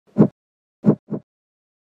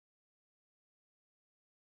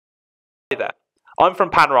Hey there, I'm from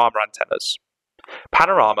Panorama Antennas.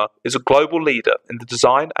 Panorama is a global leader in the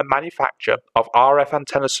design and manufacture of RF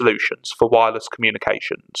antenna solutions for wireless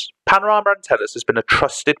communications. Panorama Antennas has been a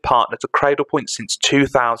trusted partner to Cradlepoint since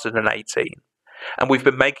 2018, and we've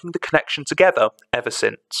been making the connection together ever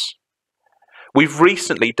since. We've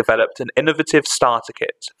recently developed an innovative starter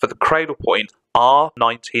kit for the Cradlepoint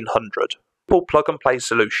R1900, a plug-and-play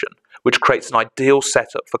solution which creates an ideal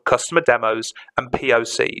setup for customer demos and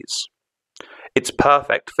POCs. It's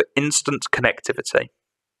perfect for instant connectivity.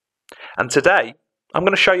 And today, I'm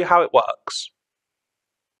going to show you how it works.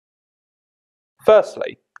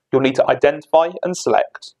 Firstly, you'll need to identify and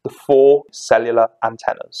select the 4 cellular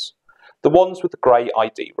antennas, the ones with the grey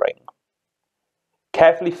ID ring.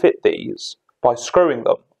 Carefully fit these by screwing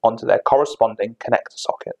them onto their corresponding connector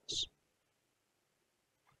sockets.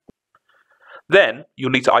 Then,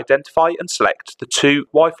 you'll need to identify and select the 2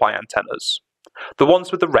 Wi-Fi antennas, the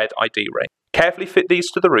ones with the red ID ring. Carefully fit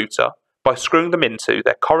these to the router by screwing them into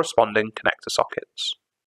their corresponding connector sockets.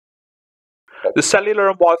 The cellular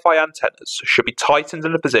and Wi-Fi antennas should be tightened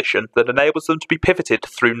in a position that enables them to be pivoted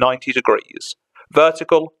through 90 degrees,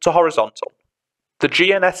 vertical to horizontal. The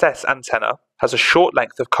GNSS antenna has a short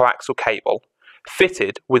length of coaxial cable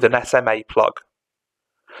fitted with an SMA plug.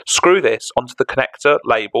 Screw this onto the connector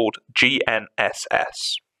labelled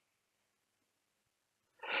GNSS.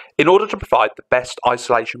 In order to provide the best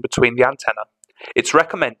isolation between the antenna, it's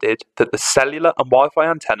recommended that the cellular and Wi-Fi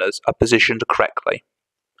antennas are positioned correctly.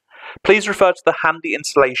 Please refer to the handy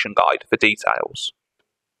installation guide for details.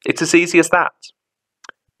 It's as easy as that.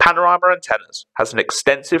 Panorama Antennas has an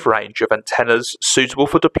extensive range of antennas suitable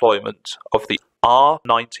for deployment of the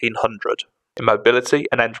R1900 in mobility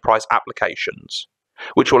and enterprise applications,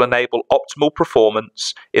 which will enable optimal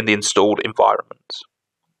performance in the installed environment.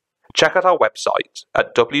 Check out our website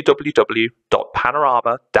at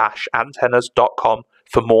www.panorama-antennas.com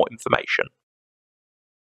for more information.